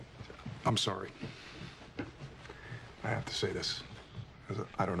I'm sorry. I have to say this, because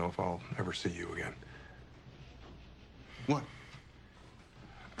I don't know if I'll ever see you again. What?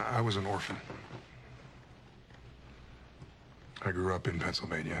 I was an orphan. I grew up in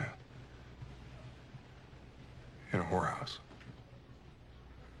Pennsylvania, in a whorehouse.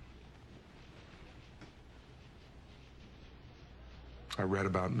 I read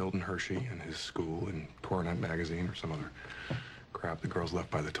about Milton Hershey and his school in Coronet magazine or some other crap the girls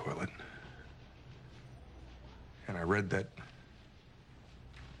left by the toilet. And I read that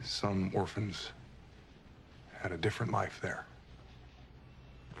some orphans had a different life there.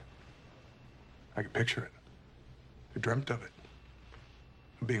 I could picture it. I dreamt of it.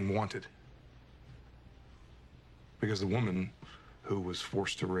 Of being wanted. Because the woman who was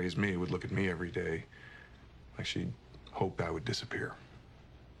forced to raise me would look at me every day like she hoped I would disappear.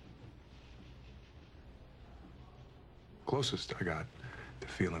 Closest I got to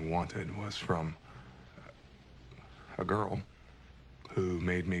feeling wanted was from a girl who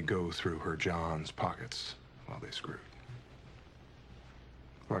made me go through her John's pockets while they screwed.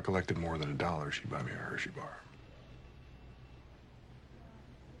 If I collected more than $1, she'd buy me a Hershey bar.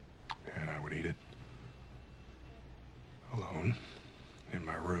 And I would eat it alone in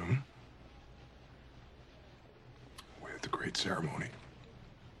my room with a great ceremony,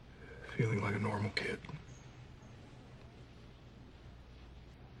 feeling like a normal kid.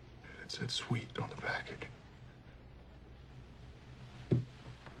 It said sweet on the package.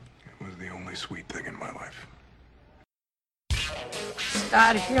 It was the only sweet thing in my life.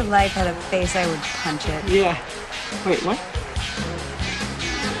 Scott, if your life had a face, I would punch it. Yeah. Wait, what?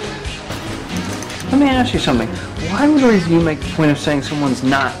 Let me ask you something. Why would you make the point of saying someone's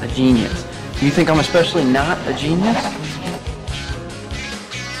not a genius? Do you think I'm especially not a genius?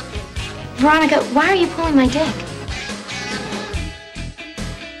 Veronica, why are you pulling my dick?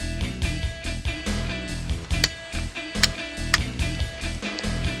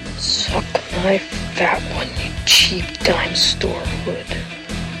 Suck my fat one, you cheap dime store hood.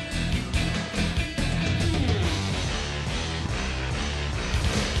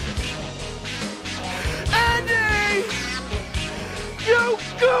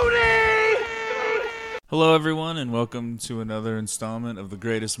 Hello everyone, and welcome to another installment of the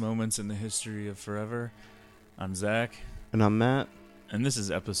greatest moments in the history of forever. I'm Zach. And I'm Matt. And this is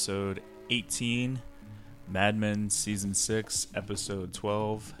episode 18, Mad Men Season 6, episode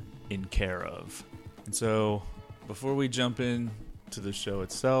 12, In Care Of. And so, before we jump in to the show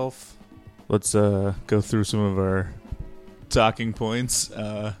itself, let's go through some of our talking points.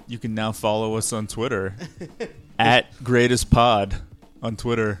 You can now follow us on Twitter, at GreatestPod on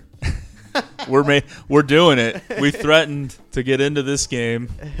Twitter. We're doing it. We threatened to get into this game.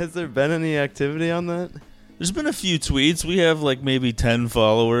 Has there been any activity on that? There's been a few tweets. We have like maybe 10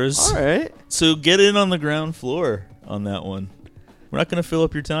 followers. All right. So get in on the ground floor on that one. We're not going to fill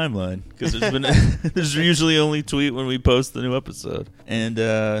up your timeline because there's usually only tweet when we post the new episode.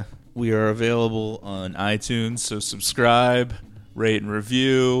 And we are available on iTunes, so subscribe, rate and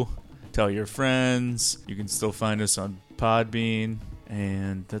review, tell your friends. You can still find us on Podbean.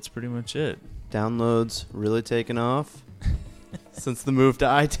 And that's pretty much it. Downloads really taken off since the move to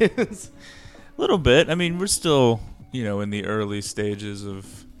iTunes. A little bit. I mean, we're still, in the early stages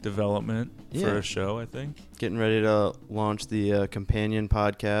of development for a show, I think. Getting ready to launch the companion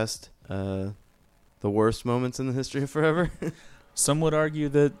podcast, The Worst Moments in the History of Forever. Some would argue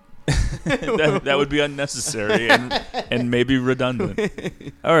that that would be unnecessary and maybe redundant.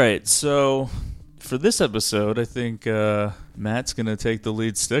 All right, so for this episode, I think Matt's going to take the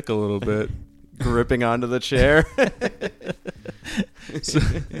lead stick a little bit. Gripping onto the chair.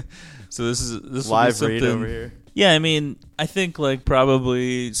 so this live read over here. Yeah, I mean, I think like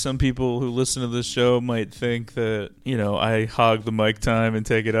probably some people who listen to this show might think that, I hog the mic time and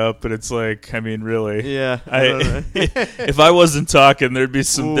take it up, but it's like, I mean, really. Yeah. If I wasn't talking, there'd be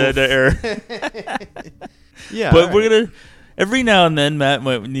some dead air. Yeah. But we're going to... Every now and then, Matt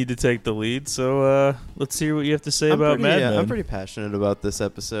might need to take the lead, so let's hear what you have to say about Mad Men. I'm pretty passionate about this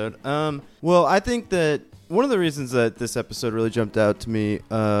episode. Well, I think that one of the reasons that this episode really jumped out to me,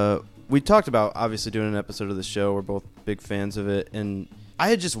 we talked about obviously doing an episode of the show. We're both big fans of it, and I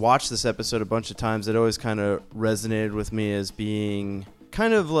had just watched this episode a bunch of times. It always kind of resonated with me as being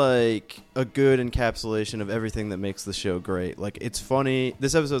kind of like a good encapsulation of everything that makes the show great. Like, it's funny.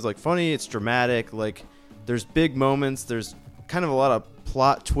 This episode's like funny. It's dramatic. Like, there's big moments. There's kind of a lot of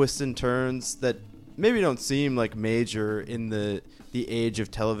plot twists and turns that maybe don't seem like major in the age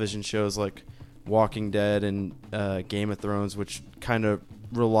of television shows like Walking Dead and Game of Thrones, which kind of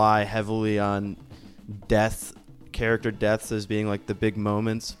rely heavily on death character deaths as being like the big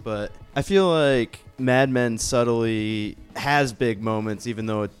moments, but I feel like Mad Men subtly has big moments, even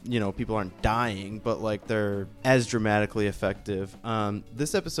though people aren't dying, but like they're as dramatically effective.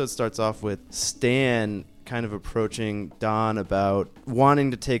 This episode starts off with Stan kind of approaching Don about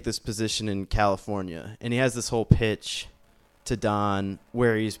wanting to take this position in California, and he has this whole pitch to Don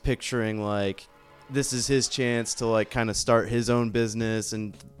where he's picturing like this is his chance to like kind of start his own business,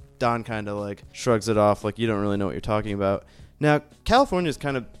 and Don kind of like shrugs it off like you don't really know what you're talking about. Now, California's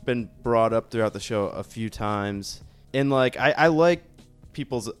kind of been brought up throughout the show a few times, and like I like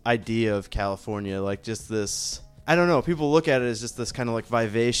people's idea of California, like just this, I don't know, people look at it as just this kind of like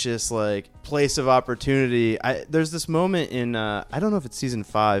vivacious like place of opportunity. There's this moment in I don't know if it's season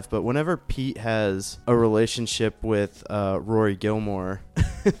 5, but whenever Pete has a relationship with Rory Gilmore,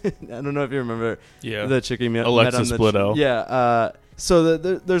 I don't know if you remember the chick he met Alexis on Bledel. So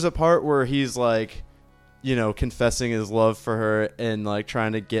there's a part where he's like, confessing his love for her and like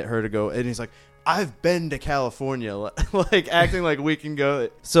trying to get her to go, and he's like, I've been to California, like acting like we can go.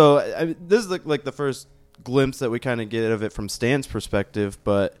 So this is like the first glimpse that we kind of get of it from Stan's perspective,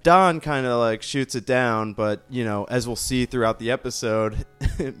 but Don kind of like shoots it down. But as we'll see throughout the episode,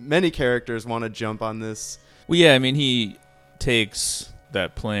 many characters want to jump on this. Well, yeah, I mean, he takes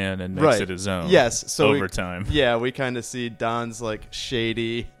that plan and makes it his own. Yes, so over time. Yeah, we kind of see Don's like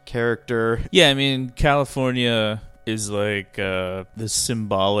shady character. Yeah, I mean, California is like the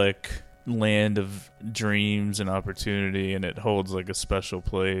symbolic land of dreams and opportunity, and it holds like a special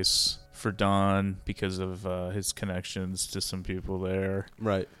place for Don because of his connections to some people there.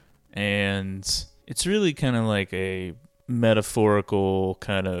 Right. And it's really kind of like a metaphorical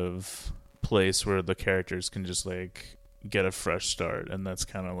kind of place where the characters can just like get a fresh start, and that's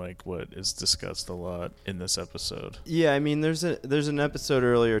kind of like what is discussed a lot in this episode. Yeah, I mean, there's an episode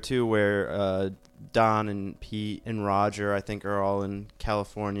earlier too where Don and Pete and Roger, I think, are all in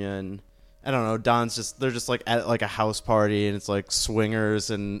California, and I don't know, they're just like at like a house party, and it's like swingers,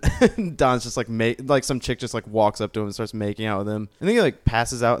 and Don's just like some chick just like walks up to him and starts making out with him. I think he like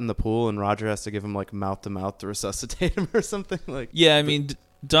passes out in the pool, and Roger has to give him like mouth to mouth to resuscitate him or something like. Yeah, I mean,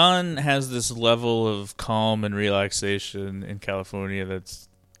 Don has this level of calm and relaxation in California that's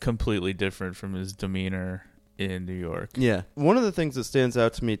completely different from his demeanor in New York. Yeah. One of the things that stands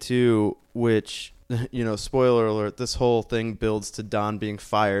out to me too, which, spoiler alert, this whole thing builds to Don being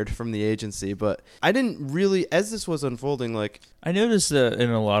fired from the agency, but I didn't really, as this was unfolding, like... I noticed that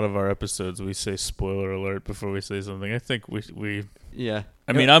in a lot of our episodes we say spoiler alert before we say something. I think we yeah.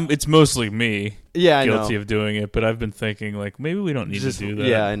 I mean, it's mostly me guilty know. of doing it, but I've been thinking, like, maybe we don't need to do that.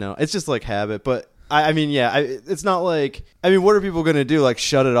 Yeah, I know. It's just like habit, but it's not like, what are people going to do? Like,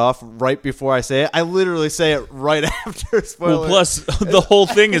 shut it off right before I say it? I literally say it right after spoiler. Well, plus, the whole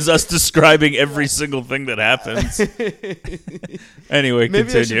thing is us describing every single thing that happens. Anyway, maybe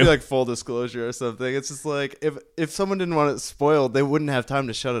continue. it should be like full disclosure or something. It's just like, if someone didn't want it spoiled, they wouldn't have time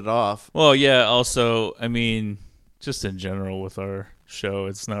to shut it off. Well, yeah, also, I mean, just in general with our show,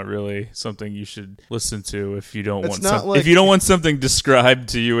 it's not really something you should listen to if you don't if you don't want something described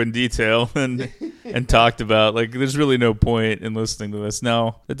to you in detail and talked about. Like, there's really no point in listening to this.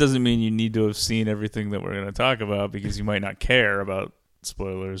 Now, that doesn't mean you need to have seen everything that we're going to talk about, because you might not care about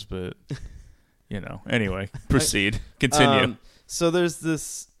spoilers, but anyway, proceed. Continue. So there's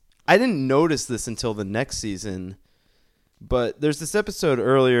this, I didn't notice this until the next season, but there's this episode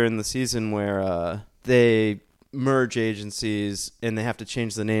earlier in the season where they merge agencies and they have to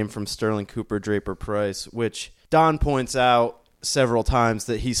change the name from Sterling Cooper Draper Price, which Don points out several times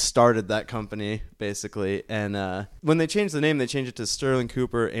that he started that company basically, and when they change the name, they change it to Sterling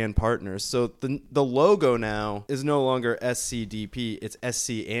Cooper and Partners. So the logo now is no longer SCDP, it's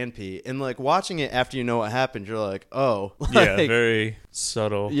SC&P, and like watching it after you know what happened, you're like, oh, yeah, very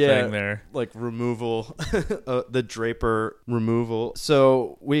subtle thing there, like removal, the Draper removal.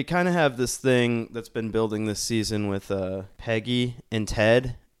 So we kind of have this thing that's been building this season with Peggy and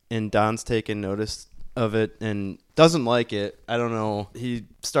Ted, and Don's taken notice of it and doesn't like it. I don't know. He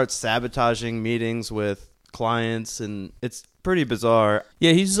starts sabotaging meetings with clients, and it's pretty bizarre.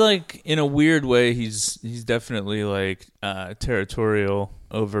 Yeah, he's like, in a weird way, he's definitely like territorial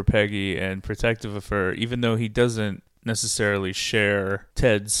over Peggy and protective of her, even though he doesn't necessarily share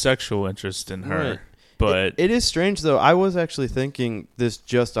Ted's sexual interest in her. Right. But it is strange, though. I was actually thinking this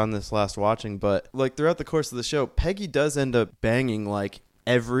just on this last watching, but like throughout the course of the show, Peggy does end up banging like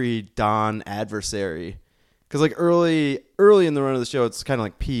every Don adversary, because like early in the run of the show, it's kind of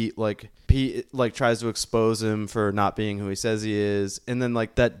like Pete like tries to expose him for not being who he says he is, and then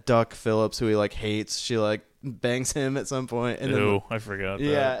like that Duck Phillips, who he like hates, she like bangs him at some point, and I forgot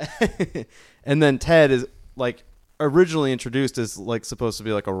that. Yeah. And then Ted is like originally introduced as like supposed to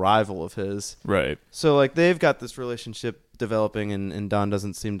be like a rival of his. Right. So like they've got this relationship developing, and Don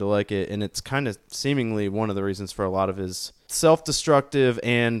doesn't seem to like it, and it's kind of seemingly one of the reasons for a lot of his self-destructive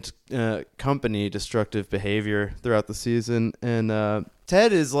and company destructive behavior throughout the season. And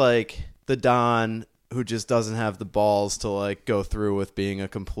Ted is like the Don who just doesn't have the balls to like go through with being a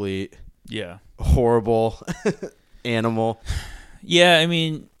complete horrible animal. Yeah, I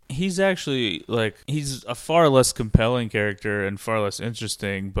mean, he's actually like he's a far less compelling character and far less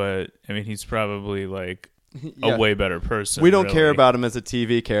interesting, but I mean he's probably like a way better person. We don't care about him as a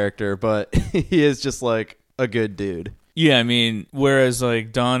TV character, but he is just like a good dude. Yeah, I mean, whereas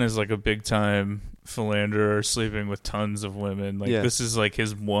like Don is like a big time philanderer sleeping with tons of women. Like this is like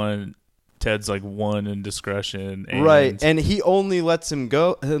Ted's like one indiscretion. Right, and he only lets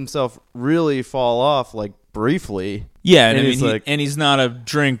himself really fall off like briefly. Yeah, and I mean, he's not a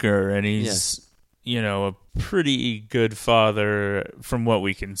drinker, and he's a pretty good father from what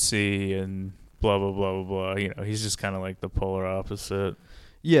we can see, and blah blah blah blah blah. He's just kind of like the polar opposite.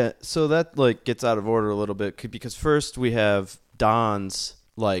 Yeah, so that like gets out of order a little bit because first we have Don's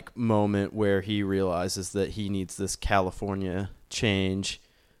like moment where he realizes that he needs this California change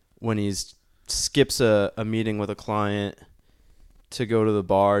when he skips a meeting with a client to go to the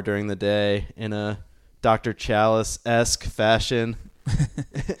bar during the day in a Dr. Chalice-esque fashion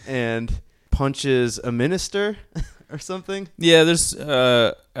and punches a minister or something. Yeah, there's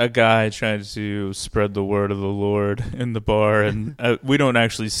a guy trying to spread the word of the Lord in the bar, and we don't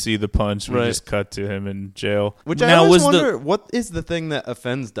actually see the punch. We just cut to him in jail. Which I always wonder, what is the thing that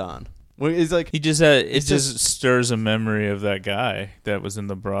offends Don? He's like, he just stirs a memory of that guy that was in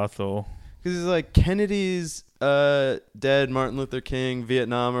the brothel. Because he's like, Kennedy's dead, Martin Luther King,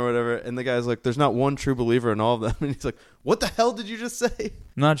 Vietnam or whatever, and the guy's like, there's not one true believer in all of them. And he's like, what the hell did you just say?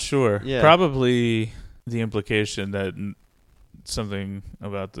 Not sure. Yeah. Probably the implication that something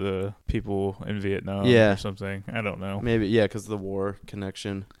about the people in Vietnam or something. I don't know. Maybe, yeah, because of the war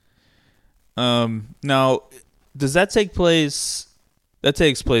connection. Now, does that take place... That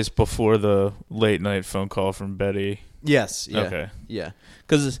takes place before the late night phone call from Betty. Yes. Yeah. Okay. Yeah.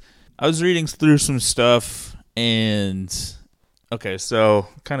 Because I was reading through some stuff, and okay, so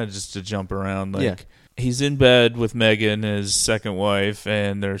kind of just to jump around, like he's in bed with Megan, his second wife,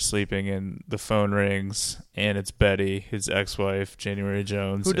 and they're sleeping, and the phone rings, and it's Betty, his ex-wife, January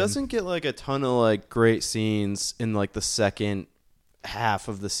Jones, who doesn't get like a ton of like great scenes in like the second half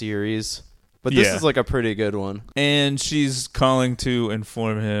of the series. But this is like a pretty good one. And she's calling to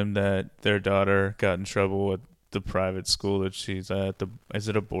inform him that their daughter got in trouble at the private school that she's at. Is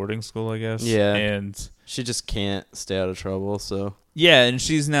it a boarding school, I guess? Yeah. And she just can't stay out of trouble, so. Yeah, and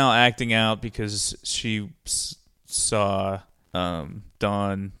she's now acting out because she saw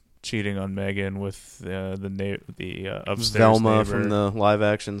Don cheating on Megan with the upstairs Velma neighbor from the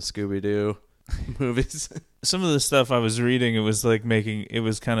live-action Scooby-Doo movies. Some of the stuff I was reading, it was like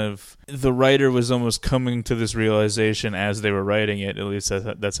the writer was almost coming to this realization as they were writing it, at least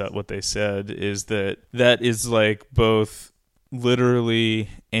that's what they said, is that is like both literally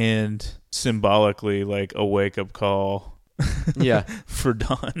and symbolically like a wake-up call for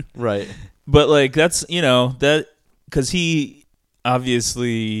Don. Right. But like that's, that because he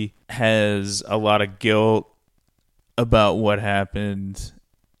obviously has a lot of guilt about what happened.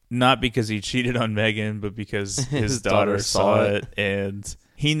 Not because he cheated on Megan, but because his daughter saw it. And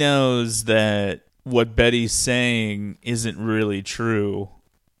he knows that what Betty's saying isn't really true,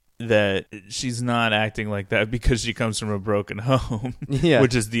 that she's not acting like that because she comes from a broken home,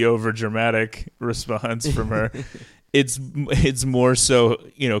 which is the overdramatic response from her. It's more so,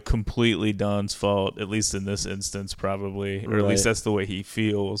 completely Don's fault, at least in this instance, probably, or at least that's the way he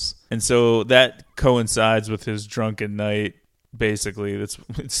feels. And so that coincides with his drunken night. Basically, it's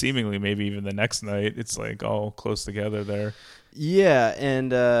seemingly maybe even the next night. It's like all close together there. Yeah,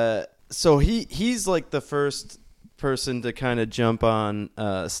 and so he's like the first person to kind of jump on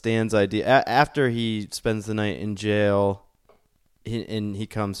Stan's idea after he spends the night in jail, and he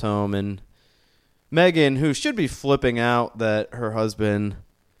comes home, and Megan, who should be flipping out that her husband,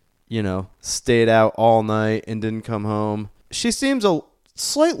 stayed out all night and didn't come home, she seems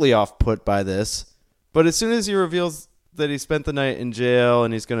slightly off put by this, but as soon as he reveals that he spent the night in jail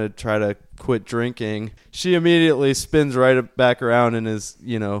and he's going to try to quit drinking, she immediately spins right back around and is,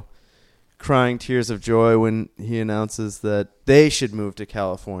 crying tears of joy when he announces that they should move to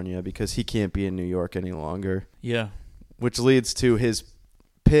California because he can't be in New York any longer. Yeah. Which leads to his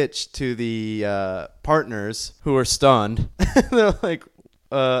pitch to the partners, who are stunned. They're like,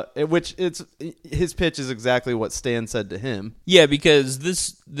 which it's his pitch is exactly what Stan said to him. Yeah, because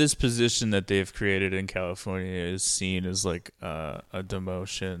this position that they've created in California is seen as like a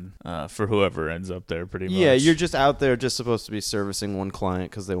demotion for whoever ends up there, pretty much. Yeah, you're just out there just supposed to be servicing one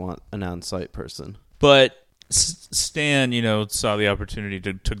client because they want an on-site person. But Stan, saw the opportunity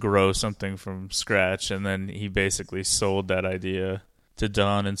to grow something from scratch, and then he basically sold that idea to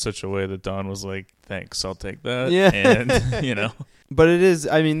Don in such a way that Don was like, "Thanks, I'll take that." Yeah, and But it is.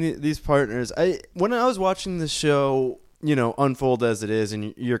 I mean, these partners. When I was watching the show, unfold as it is,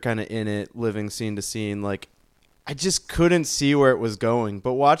 and you're kind of in it, living scene to scene, like I just couldn't see where it was going.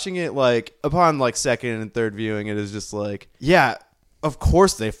 But watching it, like upon like second and third viewing, it is just like, yeah, of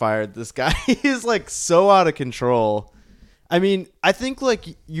course they fired this guy. He's like so out of control. I mean, I think like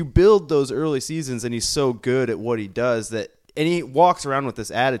you build those early seasons, and he's so good at what he does and he walks around with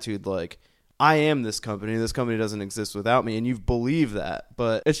this attitude like, I am this company. This company doesn't exist without me. And you believe that.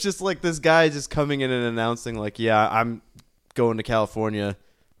 But it's just like this guy just coming in and announcing like, yeah, I'm going to California.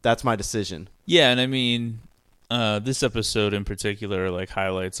 That's my decision. Yeah, and I mean, this episode in particular like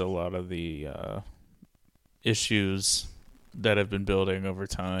highlights a lot of the issues that have been building over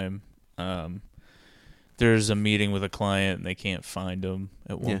time. There's a meeting with a client and they can't find him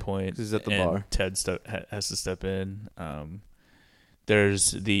at one point. He's at the and bar. Ted has to step in.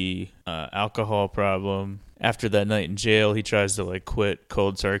 There's the alcohol problem. After that night in jail, he tries to like quit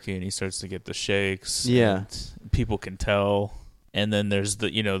cold turkey and he starts to get the shakes. Yeah. And people can tell. And then there's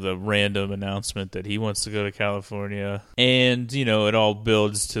the random announcement that he wants to go to California. And, it all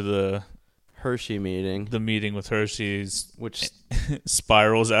builds to the Hershey meeting. The meeting with Hershey's, which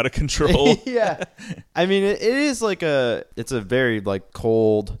spirals out of control. Yeah. I mean, it is like it's a very like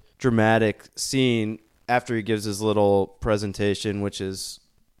cold, dramatic scene after he gives his little presentation, which is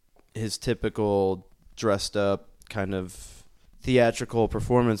his typical dressed up kind of theatrical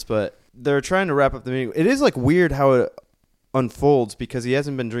performance. But they're trying to wrap up the meeting. It is like weird how it unfolds because he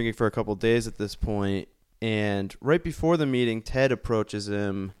hasn't been drinking for a couple days at this point. And right before the meeting, Ted approaches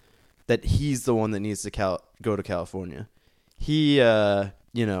him that he's the one that needs to go to California. He,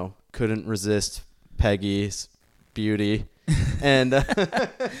 couldn't resist Peggy's beauty. And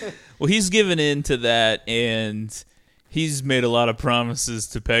well, he's given in to that, and he's made a lot of promises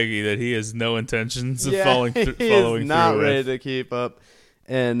to Peggy that he has no intentions of following through. He's not ready to keep up.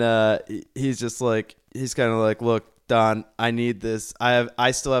 And he's just like, he's kind of like, look, Don, I need this.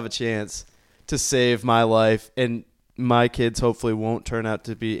 I still have a chance to save my life, and my kids hopefully won't turn out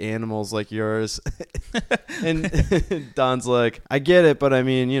to be animals like yours. And Don's like, I get it, but I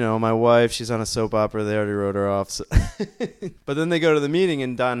mean, my wife, she's on a soap opera. They already wrote her off. So. But then they go to the meeting,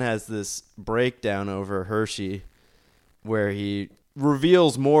 and Don has this breakdown over Hershey where he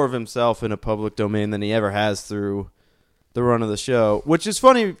reveals more of himself in a public domain than he ever has through the run of the show, which is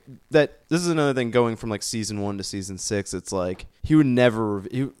funny that this is another thing going from like season 1 to season 6. It's like he would never,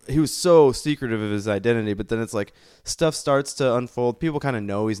 he was so secretive of his identity, but then it's like stuff starts to unfold. People kind of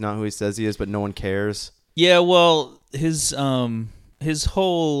know he's not who he says he is, but no one cares. Yeah, well, his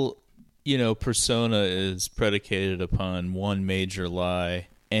whole, persona is predicated upon one major lie,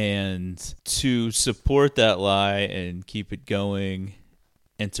 and to support that lie and keep it going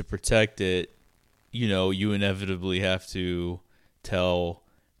and to protect it, you inevitably have to tell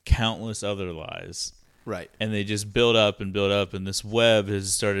countless other lies. Right. And they just build up, and this web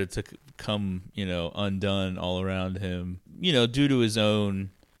has started to come, undone all around him, due to his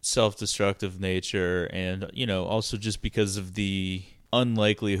own self-destructive nature and, also just because of the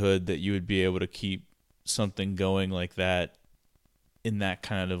unlikelihood that you would be able to keep something going like that in that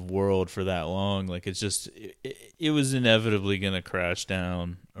kind of world for that long. Like, it's just, it was inevitably going to crash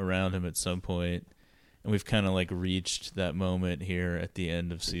down around him at some point. And we've kind of like reached that moment here at the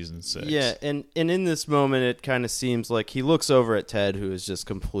end of season 6. Yeah, and in this moment, it kind of seems like he looks over at Ted, who is just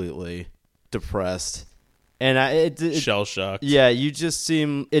completely depressed, and shell shocked. Yeah, it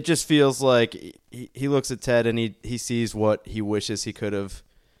just feels like he looks at Ted and he sees what he wishes he could have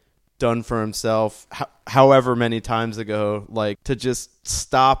done for himself, however many times ago, like to just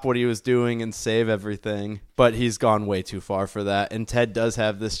stop what he was doing and save everything. But he's gone way too far for that, and Ted does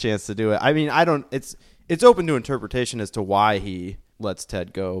have this chance to do it. I mean, It's open to interpretation as to why he lets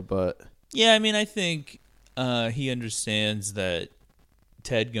Ted go, but yeah, I mean, I think he understands that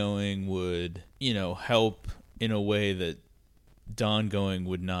Ted going would, help in a way that Don going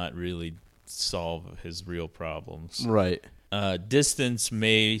would not really solve his real problems. Right. Distance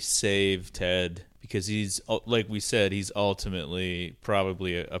may save Ted because he's, like we said, he's ultimately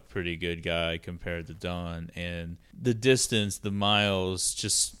probably a pretty good guy compared to Don. And the distance, the miles,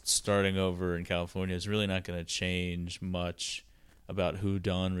 just starting over in California is really not going to change much about who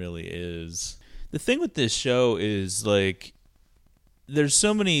Dawn really is. The thing with this show is, like, there's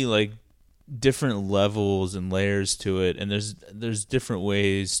so many, like, different levels and layers to it, and there's different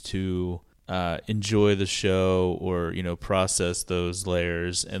ways to enjoy the show or, you know, process those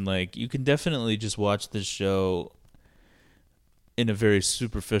layers. And, like, you can definitely just watch this show in a very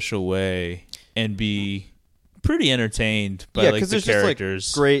superficial way and be pretty entertained by like the characters.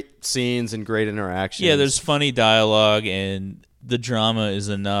 Just, like, great scenes and great interactions. Yeah, there's funny dialogue and the drama is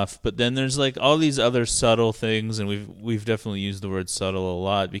enough, but then there's like all these other subtle things, and we've definitely used the word subtle a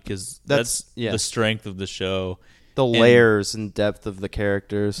lot because that's the strength of the show. The layers and depth of the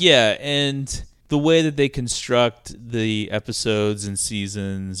characters. Yeah, and the way that they construct the episodes and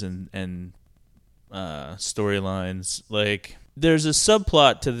seasons and storylines. Like, there's a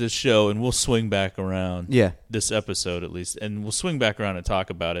subplot to this show, and we'll swing back around. Yeah. This episode, at least. And we'll swing back around and talk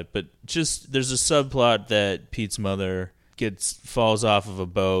about it. But just, there's a subplot that Pete's mother falls off of a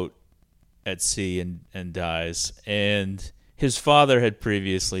boat at sea and dies. And his father had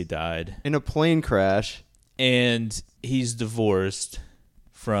previously died. In a plane crash. And he's divorced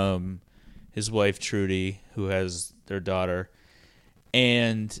from his wife, Trudy, who has their daughter.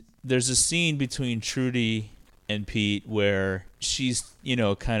 And there's a scene between Trudy and Pete where she's, you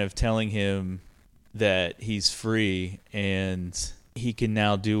know, kind of telling him that he's free and he can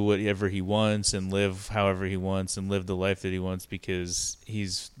now do whatever he wants and live however he wants and live the life that he wants because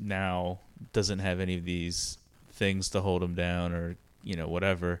he's now doesn't have any of these things to hold him down or, you know,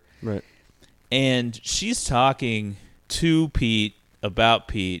 whatever. Right. And she's talking to Pete about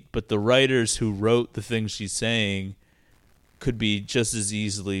Pete, but the writers who wrote the things she's saying could be just as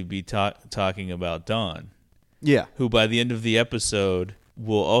easily be talking about Dawn. Yeah. Who by the end of the episode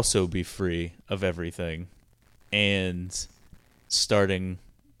will also be free of everything and starting,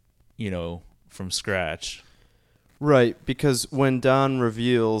 you know, from scratch. Right, because when Dawn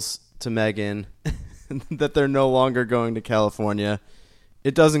reveals to Megan that they're no longer going to California,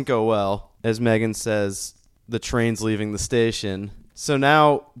 it doesn't go well. As Megan says, the train's leaving the station. So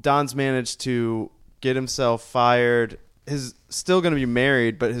now Don's managed to get himself fired. He's still going to be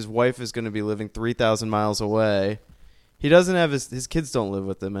married, but his wife is going to be living 3,000 miles away. He doesn't have his kids don't live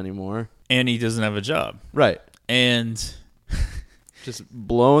with him anymore. And he doesn't have a job. Right. And just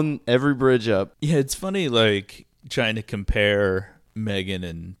blowing every bridge up. Yeah, it's funny, like, trying to compare Megan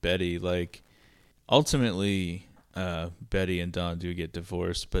and Betty. Like, ultimately, Betty and Dawn do get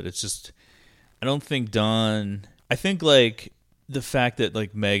divorced, but it's just, I don't think Dawn, I think, like, the fact that,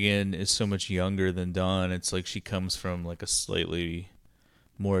 like, Megan is so much younger than Dawn, it's like she comes from, like, a slightly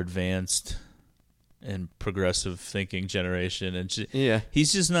more advanced and progressive thinking generation. And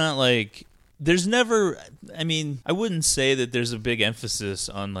he's just not, like, there's never, I mean, I wouldn't say that there's a big emphasis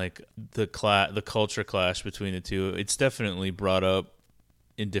on, like, the culture clash between the two. It's definitely brought up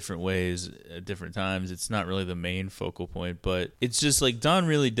in different ways at different times. It's not really the main focal point, but it's just, like, Dawn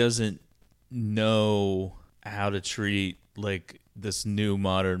really doesn't know how to treat, like, this new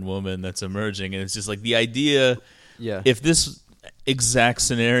modern woman that's emerging. And it's just like the idea, if this exact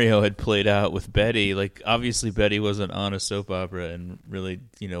scenario had played out with Betty, like, obviously Betty wasn't on a soap opera and really,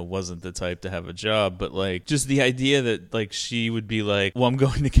 you know, wasn't the type to have a job, but, like, just the idea that, like, she would be like, well, I'm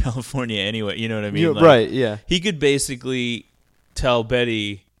going to California anyway, you know what I mean? Like, right, yeah. He could basically tell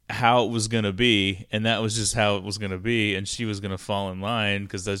Betty how it was going to be, and that was just how it was going to be, and she was going to fall in line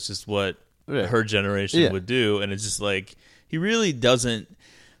because that's just what her generation would do. And it's just like, he really doesn't.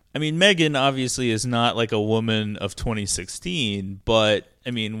 I mean, Megan obviously is not like a woman of 2016, but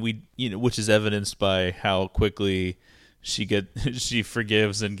I mean, which is evidenced by how quickly she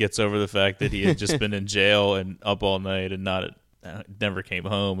forgives and gets over the fact that he had just been in jail and up all night and never came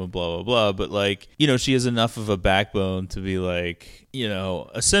home and blah blah blah. But, like, you know, she has enough of a backbone to be like, you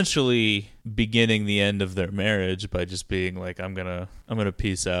know, essentially beginning the end of their marriage by just being like, I'm gonna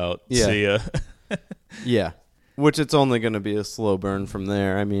peace out. See ya. Yeah. Which it's only going to be a slow burn from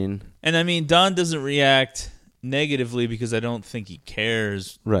there. I mean, Don doesn't react negatively because I don't think he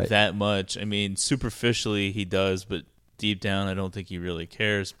cares that much. I mean, superficially he does, but deep down I don't think he really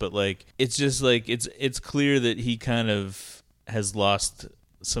cares. But, like, it's just like it's clear that he kind of has lost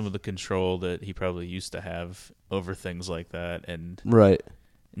some of the control that he probably used to have over things like that, and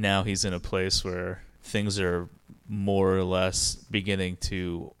now he's in a place where things are more or less beginning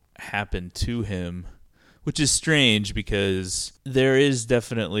to happen to him. Which is strange because there is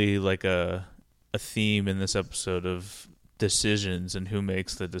definitely, like, a theme in this episode of decisions and who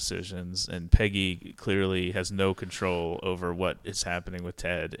makes the decisions. And Peggy clearly has no control over what is happening with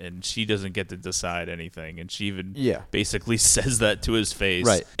Ted, and she doesn't get to decide anything. And she even basically says that to his face.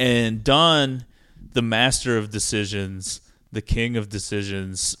 Right. And Don, the master of decisions, the king of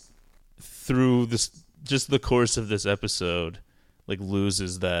decisions through this, just the course of this episode, like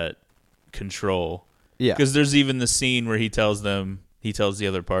loses that control. Yeah. Because there's even the scene where he tells the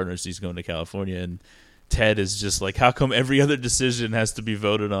other partners he's going to California, and Ted is just like, how come every other decision has to be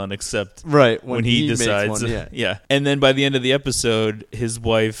voted on except Right. when he makes decides? one, Yeah. And then by the end of the episode, his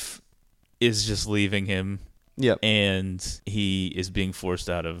wife is just leaving him. Yep. And he is being forced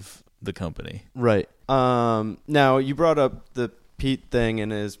out of the company. Right. Now, you brought up the Pete thing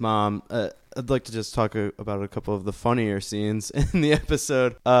and his mom. I'd like to just talk about a couple of the funnier scenes in the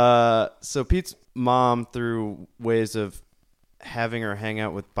episode. So Pete's mom, through ways of having her hang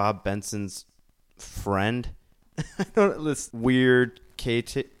out with Bob Benson's friend, this weird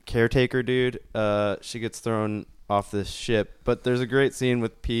caretaker dude, she gets thrown off this ship. But there's a great scene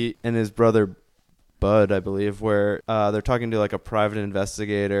with Pete and his brother Bud, I believe, where they're talking to like a private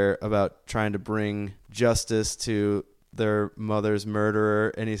investigator about trying to bring justice to their mother's murderer,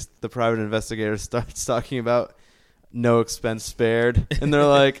 and the private investigator starts talking about no expense spared, and they're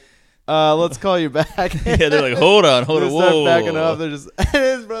like, let's call you back. Yeah, they're like, hold on, They start whoa. backing up. They're just, and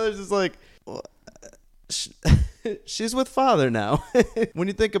his brother's just like, well, she's with father now. When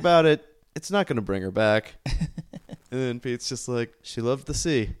you think about it, it's not going to bring her back. And then Pete's just like, she loved the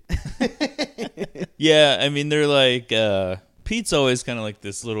sea. Yeah, I mean, they're like, Pete's always kind of like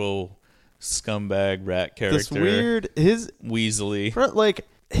this little scumbag rat character. This weird, Weasley. like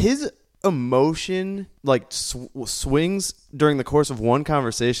his emotion, like swings during the course of one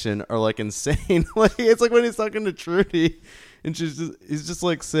conversation are like insane. Like it's like when he's talking to Trudy, and he's just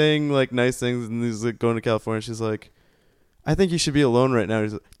like saying like nice things, and he's like going to California. She's like, I think you should be alone right now.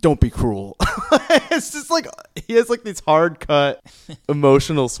 He's like, don't be cruel. It's just like he has like these hard cut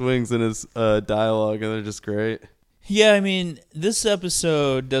emotional swings in his dialogue, and they're just great. Yeah, I mean, this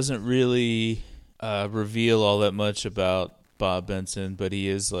episode doesn't really reveal all that much about Bob Benson, but he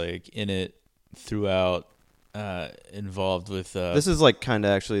is like in it throughout, involved with. This is like kind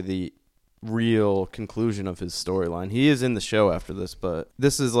of actually the real conclusion of his storyline. He is in the show after this, but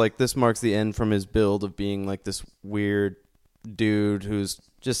this marks the end from his build of being like this weird dude who's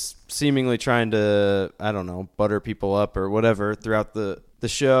just seemingly trying to, I don't know, butter people up or whatever throughout the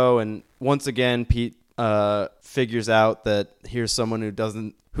show. And once again, Pete figures out that here's someone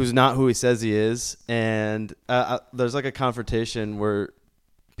who's not who he says he is, and there's like a confrontation where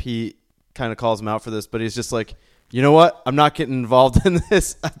Pete kind of calls him out for this, but he's just like, you know what? I'm not getting involved in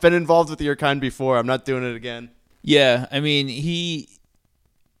this. I've been involved with your kind before. I'm not doing it again. Yeah, I mean,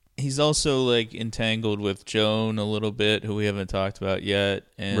 he's also like entangled with Joan a little bit, who we haven't talked about yet,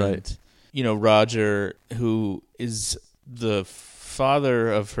 and Right. You know, Roger, who is the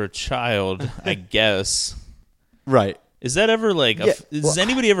father of her child, I guess. Right. Is that ever like? Does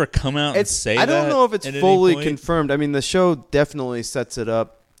anybody ever come out and say that? I don't know if it's at any fully point? confirmed. I mean, the show definitely sets it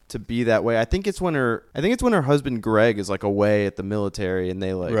up to be that way. I think it's when her husband Greg is like away at the military and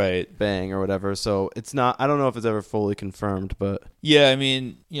they like Right. bang or whatever. So it's not. I don't know if it's ever fully confirmed, but Yeah, I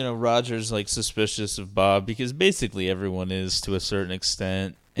mean, you know, Roger's like suspicious of Bob because basically everyone is to a certain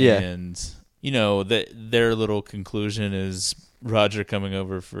extent. Yeah. And you know that their little conclusion is Roger coming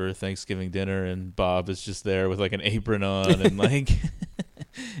over for Thanksgiving dinner and Bob is just there with like an apron on and like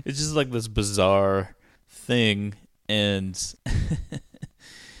it's just like this bizarre thing. And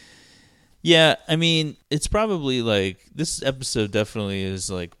yeah, I mean, it's probably like this episode definitely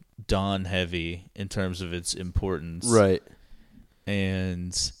is like Dawn heavy in terms of its importance. right.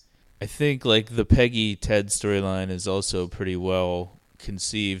 And I think like the Peggy Ted storyline is also pretty well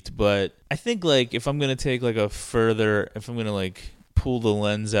conceived, but I think like if I'm going to take like if I'm going to like pull the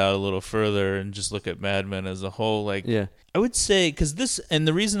lens out a little further and just look at Mad Men as a whole, like Yeah. I would say, because this, and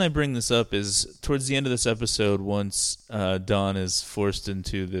the reason I bring this up is towards the end of this episode, once Dawn is forced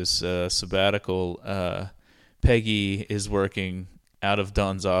into this sabbatical, Peggy is working out of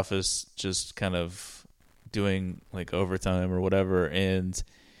Dawn's office, just kind of doing like overtime or whatever, and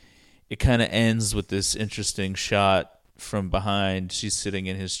it kind of ends with this interesting shot from behind. She's sitting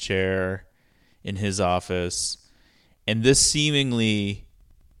in his chair in his office, and this seemingly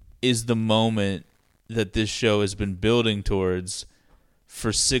is the moment that this show has been building towards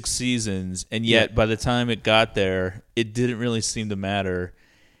for 6 seasons, and yet by the time it got there, it didn't really seem to matter.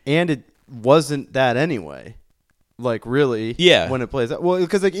 And it wasn't that anyway. Like really, Yeah. When it plays out, well,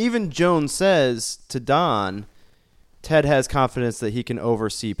 because like even Joan says to Don, Ted has confidence that he can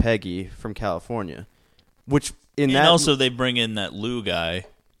oversee Peggy from California, which And also they bring in that Lou guy.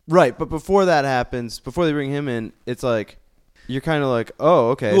 right. But before that happens, before they bring him in, it's like, you're kind of like, oh,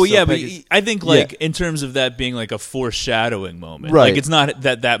 okay. Well, so yeah, Peggy's- but I think like in terms of that being like a foreshadowing moment, Right. like it's not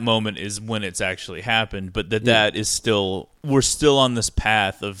that moment is when it's actually happened, but that is still we're still on this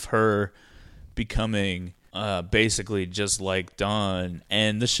path of her becoming basically just like Dawn,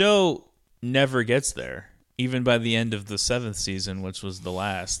 and the show never gets there. Even by the end of the 7th season, which was the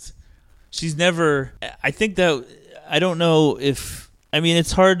last, she's never. I think that I don't know if. I mean,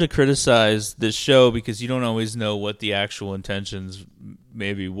 it's hard to criticize this show because you don't always know what the actual intentions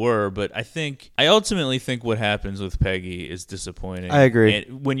maybe were, but I ultimately think what happens with Peggy is disappointing. I agree.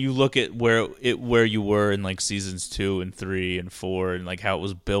 And when you look at where you were in like seasons 2 and 3 and 4 and like how it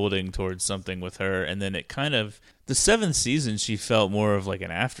was building towards something with her, and then it kind of the 7th season she felt more of like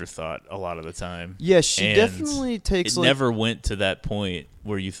an afterthought a lot of the time. Yeah, she And definitely takes. it Like, never went to that point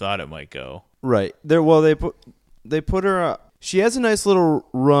where you thought it might go. right there. Well, they put her. She has a nice little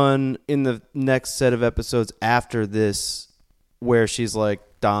run in the next set of episodes after this, where she's like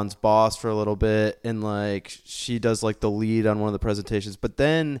Don's boss for a little bit, and like she does like the lead on one of the presentations. But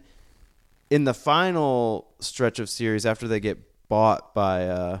then in the final stretch of series, after they get bought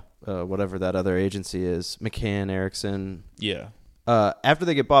by whatever that other agency is, McCann Erickson. Yeah. After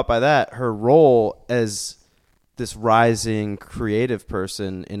they get bought by that, her role as this rising creative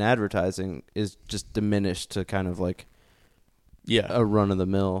person in advertising is just diminished to kind of like Yeah. a run of the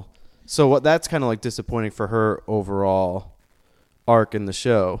mill. So that's kind of like disappointing for her overall arc in the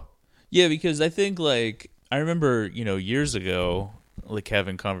show. Yeah, because I think like I remember, years ago like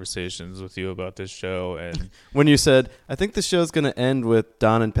having conversations with you about this show, and When you said, I think the show's going to end with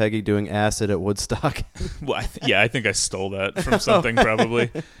Don and Peggy doing acid at Woodstock. well, I think I stole that from something probably.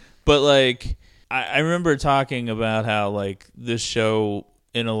 But like I remember talking about how like this show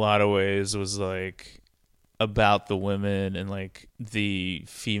in a lot of ways was like about the women and like the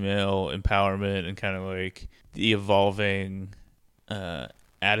female empowerment and kind of like the evolving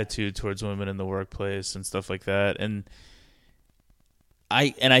attitude towards women in the workplace and stuff like that. And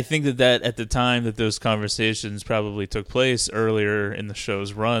I think that at the time that those conversations probably took place earlier in the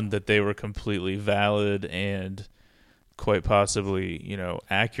show's run, that they were completely valid and quite possibly,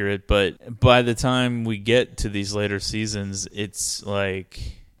 accurate. But by the time we get to these later seasons, it's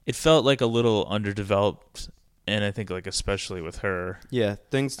like it felt like a little underdeveloped, and I think like especially with her. Yeah,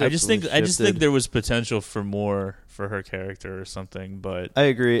 things I just definitely think shifted. there was potential for more for her character or something, but I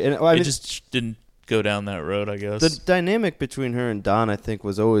agree. And I it mean, just didn't go down that road, I guess. the dynamic between her and Don, I think,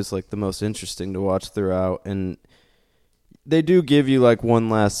 was always like the most interesting to watch throughout. And they do give you like one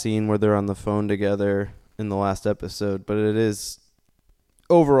last scene where they're on the phone together in the last episode, but it is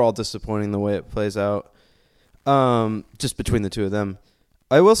overall disappointing the way it plays out. Just between the two of them.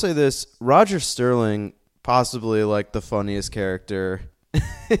 I will say this, Roger Sterling, possibly like the funniest character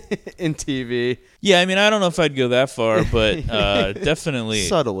in TV. Yeah, I mean, I don't know if I'd go that far, but definitely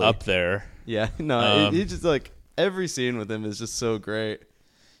Subtly. up there. Yeah, no, he just like every scene with him is just so great.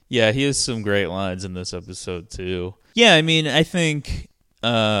 Yeah, he has some great lines in this episode too. Yeah, I mean, I think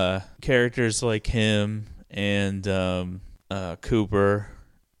characters like him and Cooper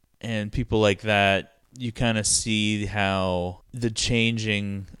and people like that, you kind of see how the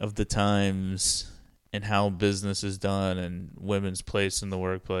changing of the times and how business is done and women's place in the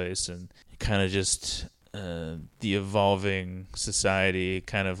workplace, and kind of just the evolving society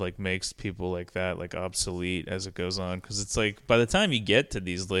kind of like makes people like that like obsolete as it goes on, because it's like by the time you get to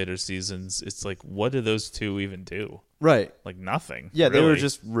these later seasons, it's like, what do those two even do? Right. Like nothing. Yeah, they were really.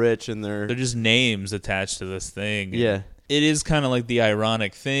 just rich and they're just names attached to this thing. Yeah. It is kind of like the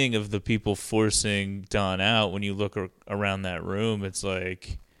ironic thing of the people forcing Don out. When you look around that room, it's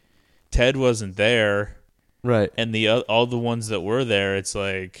like Ted wasn't there, right. and all the ones that were there, it's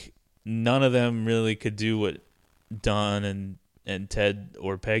like none of them really could do what Don and Ted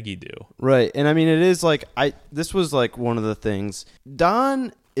or Peggy do. Right. And I mean, it is like this was like one of the things.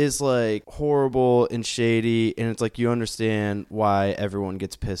 Don is like horrible and shady, and it's like you understand why everyone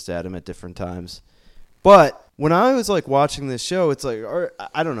gets pissed at him at different times. But when I was like watching this show, it's like, or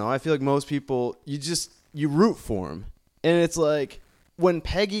I don't know, I feel like most people, you root for him. And it's like when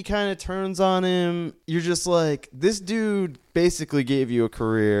Peggy kind of turns on him, you're just like, this dude basically gave you a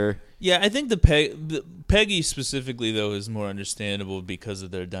career. Yeah, I think the Peggy specifically, though, is more understandable because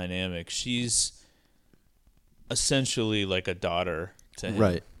of their dynamic. She's essentially like a daughter to him.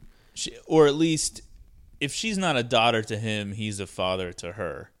 Right. Or at least, if she's not a daughter to him, he's a father to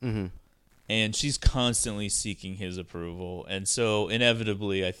her. Mm-hmm. And she's constantly seeking his approval. And so,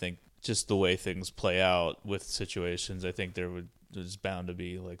 inevitably, I think just the way things play out with situations, I think there's bound to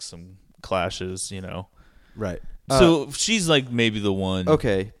be like some clashes, Right. So she's like maybe the one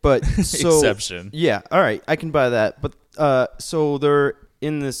Okay, but so exception. Yeah, all right, I can buy that. But so they're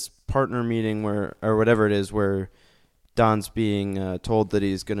in this partner meeting or whatever it is, where Don's being told that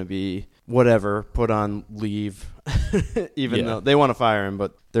he's going to be put on leave, even though they want to fire him,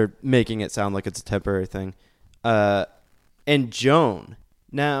 but they're making it sound like it's a temporary thing. And Joan.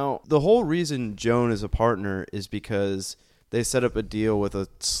 Now, the whole reason Joan is a partner is because they set up a deal with a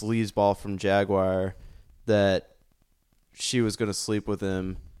sleazeball from Jaguar that she was going to sleep with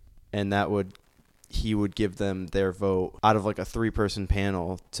him, and he would give them their vote out of like a 3-person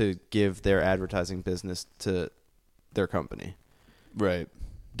panel to give their advertising business to their company. Right.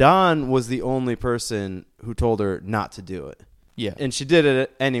 Don was the only person who told her not to do it. Yeah. And she did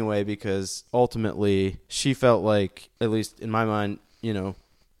it anyway because ultimately she felt like, at least in my mind,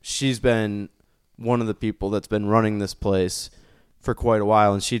 she's been one of the people that's been running this place for quite a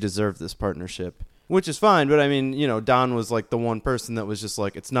while, and she deserved this partnership. Which is fine, but I mean, Don was like the one person that was just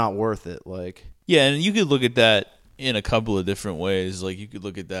like, it's not worth it. Like, yeah, and you could look at that in a couple of different ways. Like, you could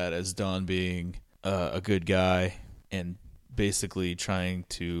look at that as Don being a good guy and basically trying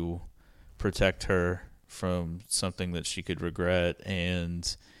to protect her from something that she could regret,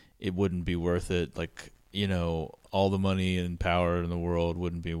 and it wouldn't be worth it. Like, all the money and power in the world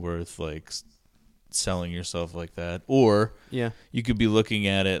wouldn't be worth like selling yourself like that. Or you could be looking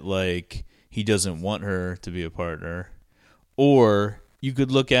at it like he doesn't want her to be a partner. Or you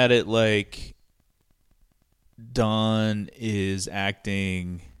could look at it like Don is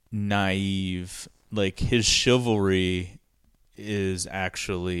acting naive. Like, his chivalry is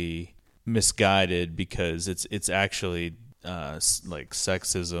actually misguided because it's actually like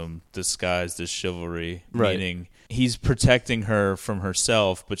sexism disguised as chivalry. Right. Meaning he's protecting her from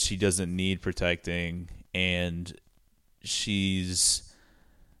herself, but she doesn't need protecting, and she's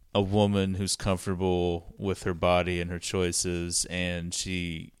a woman who's comfortable with her body and her choices, and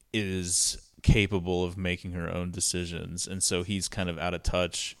she is capable of making her own decisions. And so he's kind of out of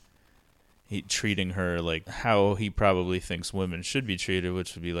touch, treating her like how he probably thinks women should be treated,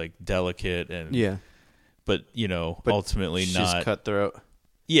 which would be like delicate and but ultimately she's not cutthroat.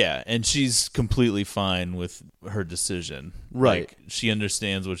 Yeah, and she's completely fine with her decision. Right. Like, she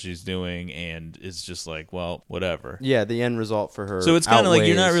understands what she's doing and is just like, well, whatever. Yeah, the end result for her. So it's kind of like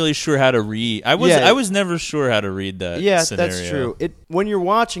you're not really sure how to read. I was never sure how to read that scenario. That's true. When you're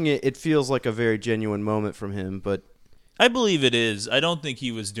watching it, it feels like a very genuine moment from him, but I believe it is. I don't think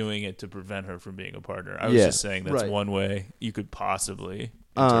he was doing it to prevent her from being a partner. I was just saying that's one way you could possibly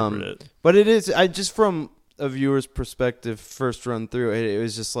interpret it. But it is, just from a viewer's perspective, first run through, it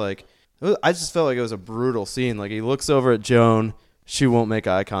was just like, I just felt like it was a brutal scene. Like, he looks over at Joan, she won't make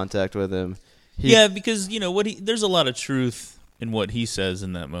eye contact with him. Because there's a lot of truth in what he says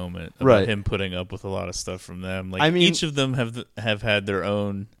in that moment about him putting up with a lot of stuff from them. Like, I mean, each of them have had their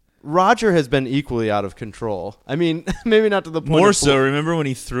own. Roger has been equally out of control. I mean, maybe not to the point. More so. Remember when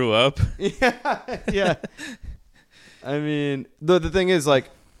he threw up? Yeah. I mean, the thing is,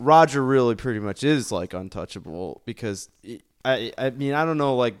 like, Roger really pretty much is like untouchable because I mean, I don't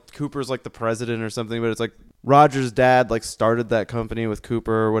know, like, Cooper's like the president or something, but it's like Roger's dad like started that company with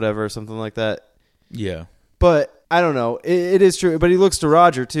Cooper or whatever, something like that. Yeah. But I don't know. It is true. But he looks to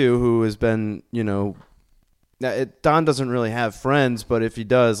Roger too, who has been, Don doesn't really have friends, but if he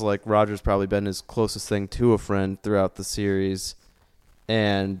does, like, Roger's probably been his closest thing to a friend throughout the series.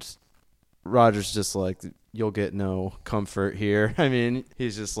 And Roger's just like, you'll get no comfort here. I mean,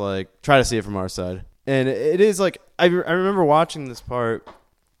 he's just like, try to see it from our side. And it is like, I remember watching this part.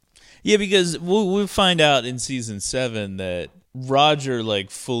 Yeah, because we'll find out in season 7 that Roger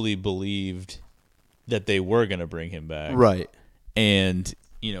like fully believed that they were going to bring him back. Right. And,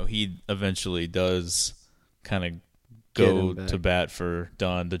 he eventually does kind of go to bat for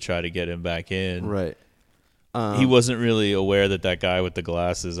Don to try to get him back in. Right. He wasn't really aware that guy with the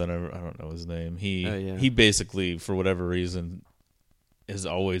glasses, I don't know his name. He basically, for whatever reason, has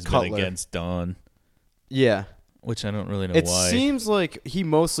always been against Don. Yeah. Which I don't really know why. It seems like he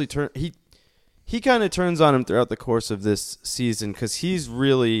mostly he kind of turns on him throughout the course of this season because he's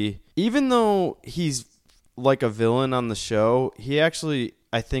really, even though he's like a villain on the show, he actually,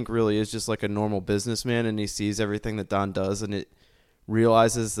 I think, really is just like a normal businessman, and he sees everything that Don does and it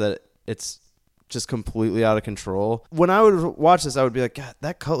realizes that it's just completely out of control. When I would watch this, I would be like, God,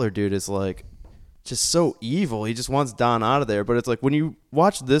 that Cutler dude is like just so evil. He just wants Don out of there. But it's like when you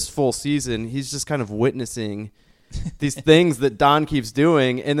watch this full season, he's just kind of witnessing these things that Don keeps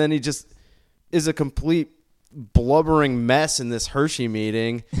doing, and then he just is a complete blubbering mess in this Hershey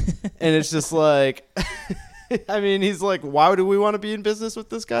meeting. And it's just like, I mean, he's like, why do we want to be in business with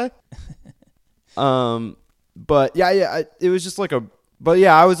this guy? But yeah, it was just like but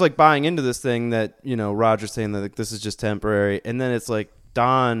yeah, I was like buying into this thing that, you know, Roger's saying that like, this is just temporary. And then it's like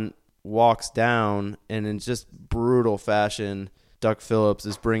Don walks down and in just brutal fashion, Duck Phillips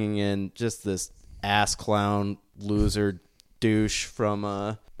is bringing in just this ass clown loser douche from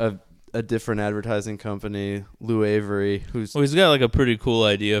a different advertising company, Lou Avery, who's... Well, he's got like a pretty cool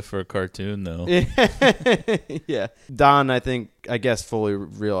idea for a cartoon, though. Yeah. Don, I guess, fully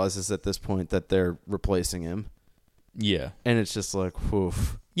realizes at this point that they're replacing him. Yeah. And it's just like,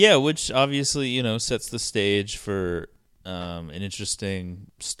 woof. Yeah, which obviously, you know, sets the stage for an interesting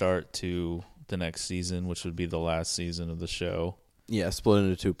start to the next season, which would be the last season of the show. Yeah, split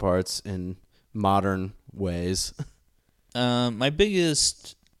into 2 parts in modern ways. My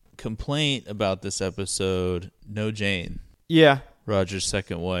biggest complaint about this episode, no Jane. Yeah. Roger's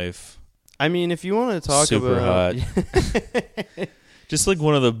second wife. I mean, if you want to talk super about... hot. Just like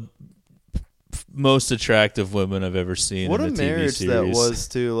one of the most attractive women I've ever seen what in a a TV marriage series. that was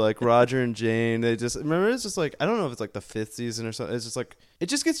too, like Roger and Jane. They just remember, it's just like, I don't know if it's like the 5th season or something. It's just like, it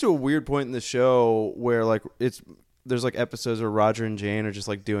just gets to a weird point in the show where like there's like episodes where Roger and Jane are just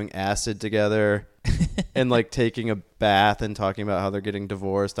like doing acid together and like taking a bath and talking about how they're getting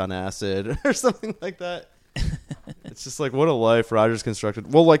divorced on acid or something like that. It's just like, what a life Roger's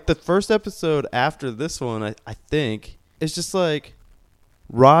constructed. Well, like the first episode after this one, I think, is just like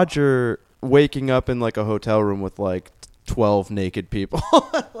Roger waking up in like a hotel room with like 12 naked people.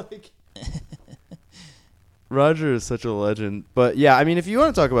 Like, Roger is such a legend. But yeah, I mean, if you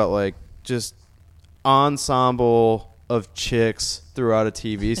want to talk about like just ensemble of chicks throughout a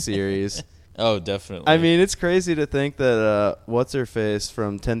TV series. Oh, definitely. I mean, it's crazy to think that what's her face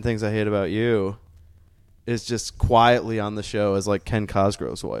from 10 Things I Hate About You is just quietly on the show as like Ken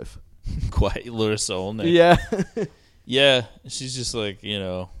Cosgrove's wife. Quite Larissa Olnick. Yeah. Yeah, she's just like, you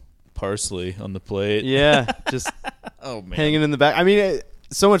know, parsley on the plate. Yeah, just oh man, hanging in the back. I mean,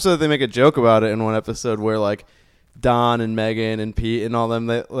 so much so that they make a joke about it in one episode where like Don and Megan and Pete and all them,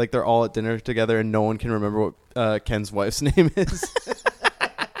 they're all at dinner together and no one can remember what Ken's wife's name is.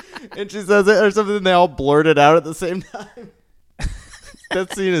 And she says it or something and they all blurt it out at the same time.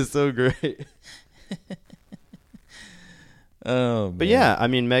 That scene is so great. Oh, man. But yeah, I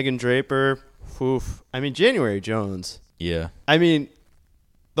mean, Megan Draper, oof. I mean, January Jones. Yeah. I mean,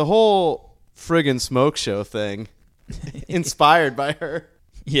 the whole friggin' smoke show thing inspired by her.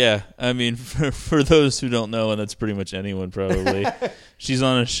 Yeah, I mean, for those who don't know, and that's pretty much anyone probably, she's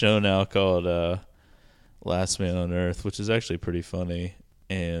on a show now called Last Man on Earth, which is actually pretty funny,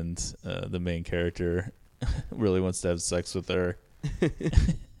 and the main character really wants to have sex with her.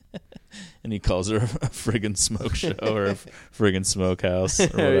 And he calls her a friggin' smoke show or a friggin' smokehouse. Or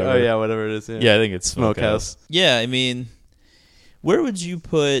whatever. Oh, yeah, whatever it is. Yeah, I think it's smokehouse. Yeah, I mean, where would you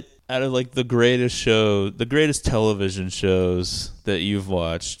put, out of like the greatest television shows that you've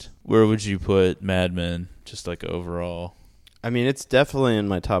watched, where would you put Mad Men, just like overall? I mean, it's definitely in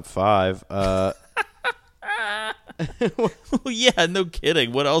my top 5. Well, yeah, no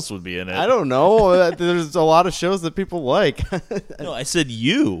kidding. What else would be in it? I don't know. There's a lot of shows that people like. No, I said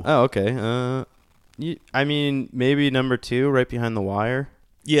you. Oh, okay. I mean, maybe number 2, right behind The Wire.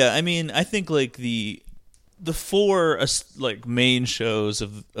 Yeah, I mean, I think like the 4 like main shows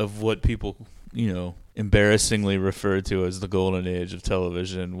of what people, you know, embarrassingly refer to as the golden age of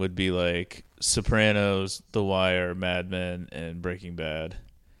television would be like Sopranos, The Wire, Mad Men, and Breaking Bad.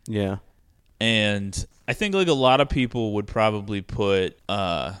 Yeah. And I think like a lot of people would probably put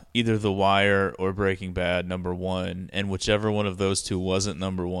either The Wire or Breaking Bad number 1, and whichever one of those two wasn't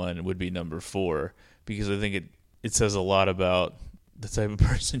number 1 would be number 4, because I think it says a lot about the type of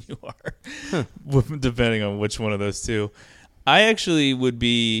person you are, depending on which one of those two. I actually would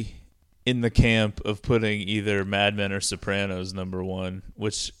be in the camp of putting either Mad Men or Sopranos number 1,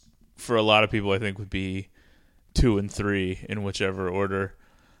 which for a lot of people I think would be 2 and 3 in whichever order.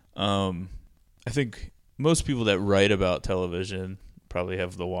 I think most people that write about television probably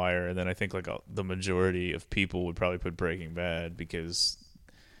have The Wire, and then I think like the majority of people would probably put Breaking Bad because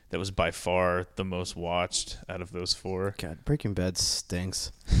that was by far the most watched out of those 4. God, Breaking Bad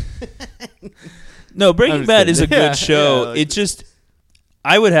stinks. No, Breaking Bad is a Yeah, good show. yeah, like- It just,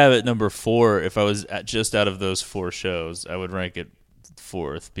 I would have it number 4 if I was just out of those 4 shows. I would rank it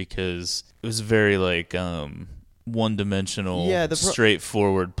 4th because it was very like one-dimensional,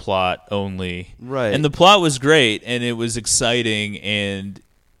 straightforward plot only. Right. And the plot was great, and it was exciting, and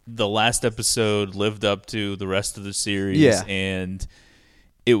the last episode lived up to the rest of the series. Yeah. And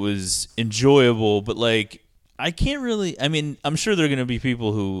it was enjoyable, but like I can't really, I mean, I'm sure there are going to be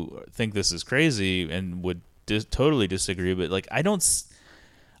people who think this is crazy and would totally disagree, but like I don't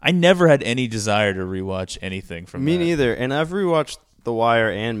I never had any desire to rewatch anything from Me that. neither. And I've rewatched The Wire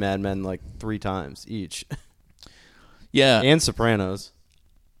and Mad Men like 3 times each. Yeah. And Sopranos.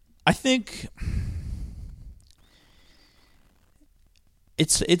 I think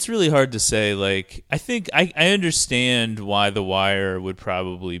it's really hard to say. Like, I think I understand why The Wire would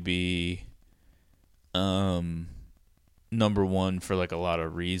probably be number one for like a lot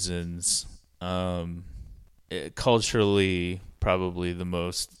of reasons. Culturally, probably the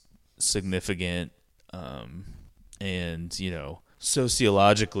most significant, and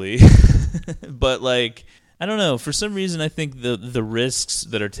sociologically, but like I don't know. For some reason, I think the risks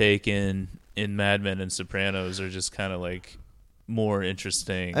that are taken in Mad Men and Sopranos are just kind of like more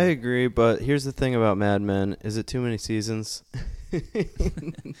interesting. I agree, but here's the thing about Mad Men. Is it too many seasons?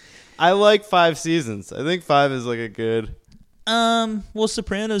 I like 5 seasons. I think 5 is like a good... Well,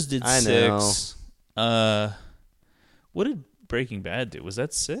 Sopranos did I 6. What did Breaking Bad do? Was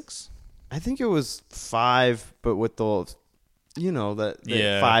that 6? I think it was 5, but with the... that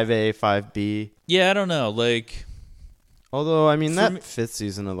Yeah. 5A, 5B. Yeah, I don't know. Like, Although, I mean, For that me- 5th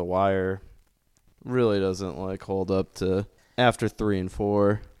season of The Wire really doesn't like hold up to after 3 and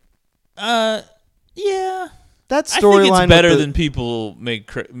 4. yeah. That I think storyline it's better with the- than people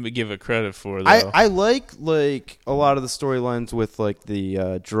give it credit for, though. I like a lot of the storylines with like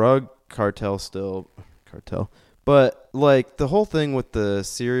the drug cartel, but like the whole thing with the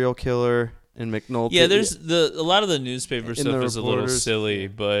serial killer and McNulty. Yeah, there's a lot of the newspaper In stuff the is a little reporters. silly,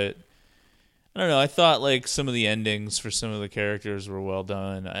 but I don't know. I thought like some of the endings for some of the characters were well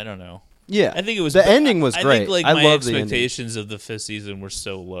done. I don't know. Yeah, I think it was the ending was I great. think like I my love the ending. expectations of the 5th season were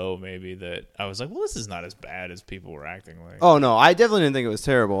so low, maybe that I was like, well, this is not as bad as people were acting like. Oh no, I definitely didn't think it was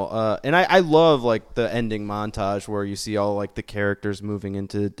terrible. And I love like the ending montage where you see all like the characters moving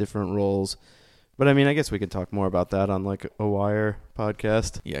into different roles. But I mean, I guess we could talk more about that on like a Wire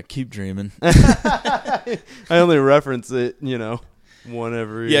podcast. Yeah, keep dreaming. I only reference it, one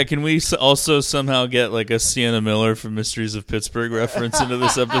every. Yeah, can we also somehow get like a Sienna Miller from Mysteries of Pittsburgh reference into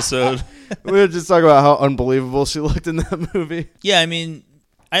this episode? We were just talking about how unbelievable she looked in that movie. Yeah, I mean,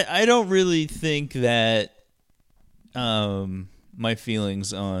 I don't really think that my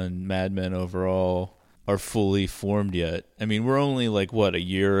feelings on Mad Men overall are fully formed yet. I mean, we're only like, what, a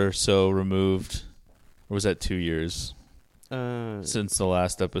year or so removed? Or was that 2 years since the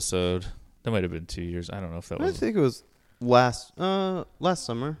last episode? That might have been 2 years. I don't know if that I was... think it was last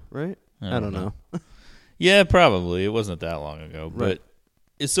summer, right? I don't know. Yeah, probably. It wasn't that long ago. Right.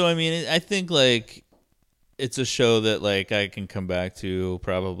 But so, I mean, I think like it's a show that like I can come back to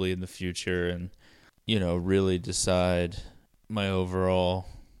probably in the future and, really decide my overall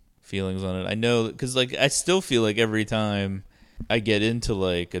feelings on it. I know because like I still feel like every time I get into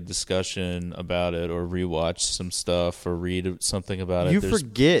like a discussion about it or rewatch some stuff or read something about it, You there's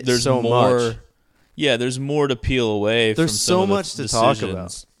forget there's so more, much. Yeah, there's more to peel away. There's from so some of the much to talk about.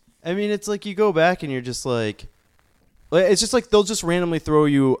 decisions. I mean, it's like you go back and you're just like, it's just like they'll just randomly throw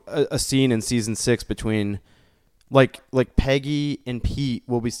you a scene in season 6 between, like Peggy and Pete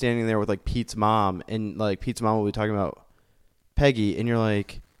will be standing there with like Pete's mom, and like Pete's mom will be talking about Peggy, and you're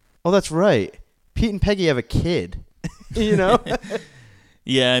like, oh, that's right, Pete and Peggy have a kid,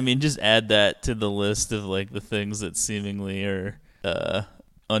 Yeah, I mean, just add that to the list of like the things that seemingly are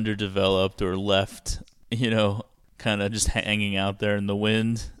underdeveloped or left, kind of just hanging out there in the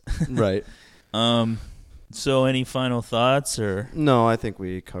wind. Right. So any final thoughts or? No, I think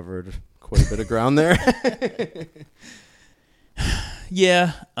we covered quite a bit of ground there.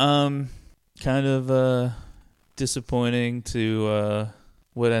 Yeah, kind of disappointing to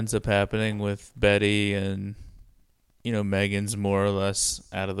what ends up happening with Betty, and Megan's more or less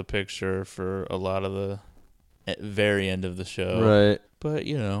out of the picture for a lot of the very end of the show. Right. But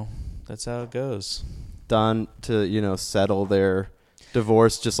that's how it goes. Don, to settle their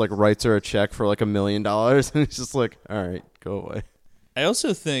divorce, just like writes her a check for like $1 million, and he's just like, all right, go away. I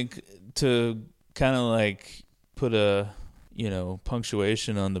also think to kind of like put a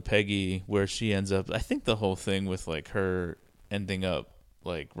punctuation on the Peggy where she ends up, I think the whole thing with like her ending up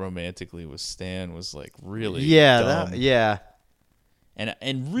like romantically with Stan was like really dumb.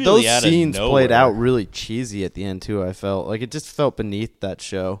 And really those out scenes of played nowhere. out really cheesy at the end too. I felt like it just felt beneath that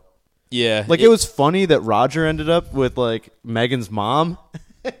show. Yeah, Like it was funny that Roger ended up with like Megan's mom.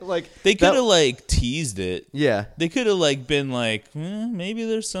 Like they could that- have like teased it. yeah. They could have like been like, maybe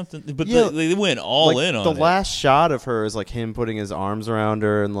there's something, but Yeah, they went all Like, in on the it. last shot of her is like him putting his arms around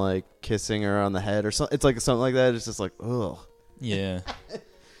her and like kissing her on the head or something. It's like something like that. It's just like, ugh. Yeah.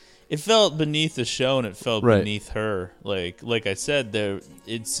 It felt beneath the show and it felt Right. beneath her. Like I said,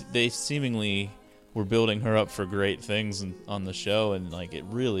 they seemingly we're building her up for great things on the show, and like it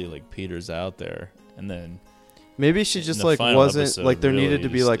really like peters out there, and then maybe she just in the like final wasn't episode, like there really needed to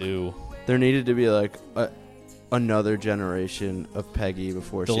be just like do- there needed to be like another generation of Peggy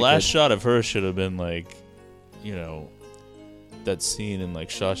before the she last could, shot of her should have been like, that scene in like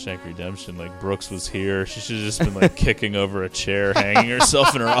Shawshank Redemption, like Brooks was here. She should have just been like kicking over a chair, hanging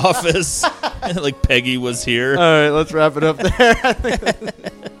herself in her office. Like Peggy was here. All right, let's wrap it up there.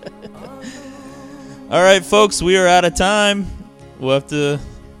 All right, folks, we are out of time. We'll have to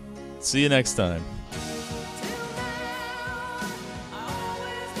see you next time.